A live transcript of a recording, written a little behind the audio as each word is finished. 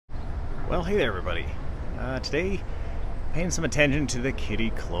Well, hey there everybody. Today, paying some attention to the Kitty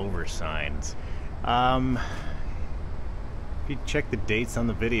Clover signs. If you check the dates on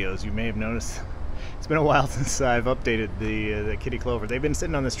the videos, you may have noticed it's been a while since I've updated the Kitty Clover. They've been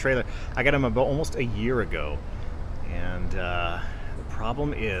sitting on this trailer. I got them about almost a year ago. And the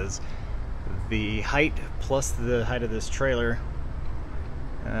problem is the height plus the height of this trailer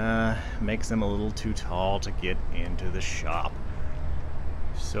makes them a little too tall to get into the shop.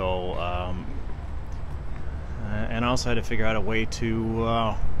 So, and I also had to figure out a way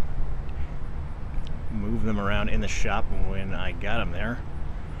to move them around in the shop when I got them there.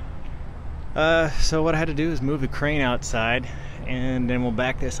 So what I had to do is move the crane outside, and then we'll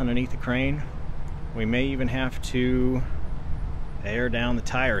back this underneath the crane. We may even have to air down the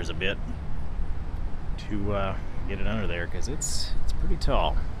tires a bit to get it under there, because it's pretty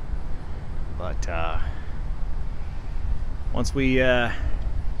tall. But once we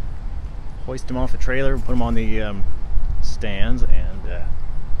hoist them off the trailer and put them on the stands, and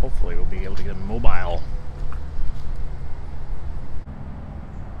hopefully we'll be able to get them mobile.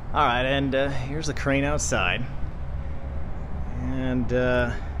 Alright, and here's the crane outside, and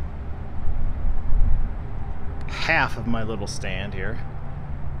half of my little stand here.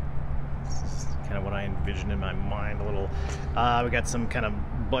 This is kind of what I envisioned in my mind a little. We got some kind of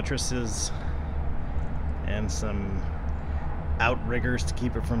buttresses and some outriggers to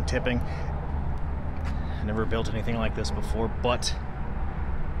keep it from tipping. I never built anything like this before, but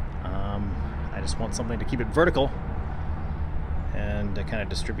I just want something to keep it vertical and to kind of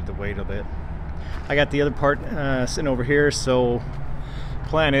distribute the weight a bit. I got the other part sitting over here, so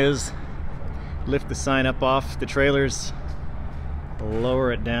plan is lift the sign up off the trailers,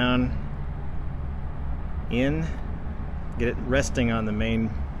 lower it down in, get it resting on the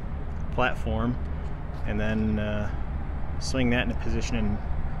main platform, and then swing that into position and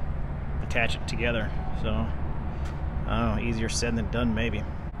attach it together. So, I don't know, easier said than done maybe.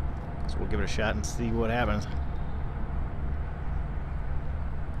 So we'll give it a shot and see what happens.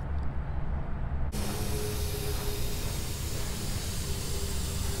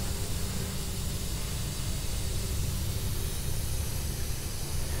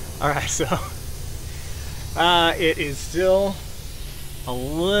 Alright, so it is still a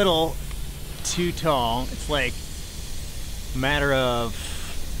little too tall. It's like a matter of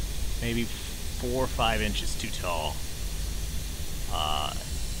maybe 4 or 5 inches too tall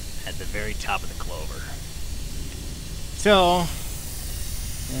at the very top of the clover. So,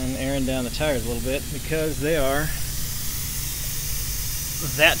 I'm airing down the tires a little bit because they are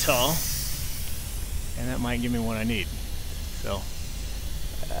that tall, and that might give me what I need. So,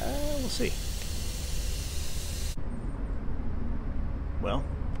 we'll see. Well,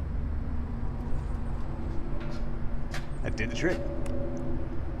 that did the trick.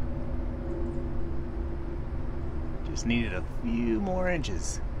 Just needed a few more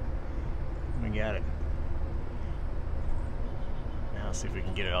inches. We got it. Now let's see if we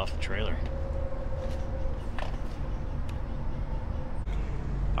can get it off the trailer.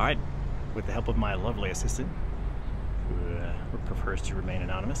 Alright, with the help of my lovely assistant, who prefers to remain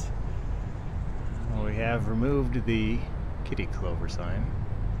anonymous, we have removed the Kitty Clover sign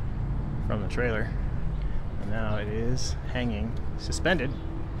from the trailer, and now it is hanging suspended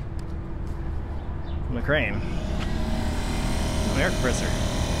from the crane. An air compressor.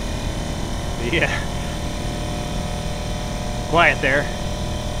 Yeah. Quiet there.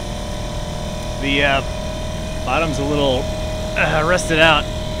 The bottom's a little rusted out,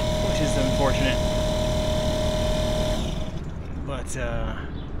 which is unfortunate. But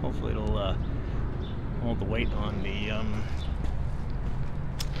hopefully it'll hold the weight on the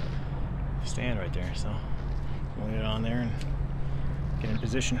stand right there. So we'll get it on there and get in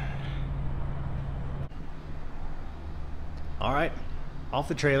position. Alright, off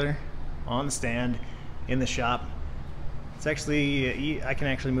the trailer, on the stand, in the shop. It's actually, I can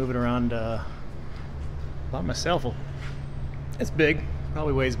actually move it around by myself. It's big,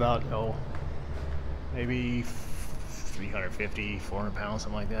 probably weighs about, maybe 350, 400 pounds,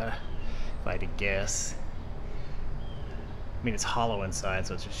 something like that, if I had to guess. I mean, it's hollow inside,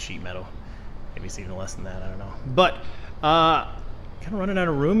 so it's just sheet metal. Maybe it's even less than that, I don't know. But, kind of running out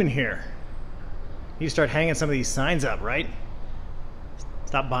of room in here. You start hanging some of these signs up, right?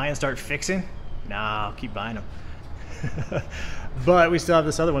 Stop buying, start fixing? Nah, I'll keep buying them. But we still have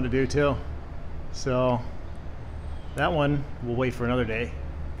this other one to do too. So that one we'll wait for another day,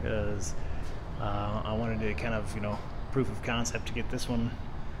 because I wanted to kind of, proof of concept to get this one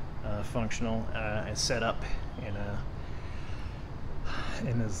functional and set up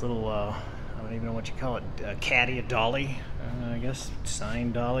in this little, I don't even know what you call it, a caddy, a dolly, I guess,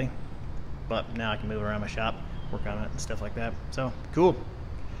 sign dolly. but now I can move around my shop, work on it and stuff like that. So cool.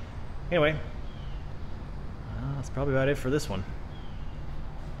 Anyway, that's probably about it for this one.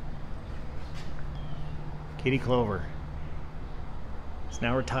 Kitty Clover. It's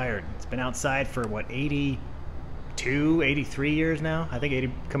now retired. It's been outside for what, 82, 83 years now? I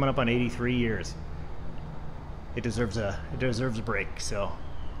think coming up on 83 years. It deserves a break. So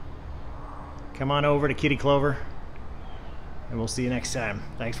come on over to Kitty Clover, and we'll see you next time.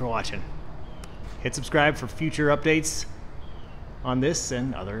 Thanks for watching. Hit subscribe for future updates on this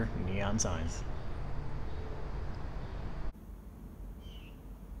and other neon signs.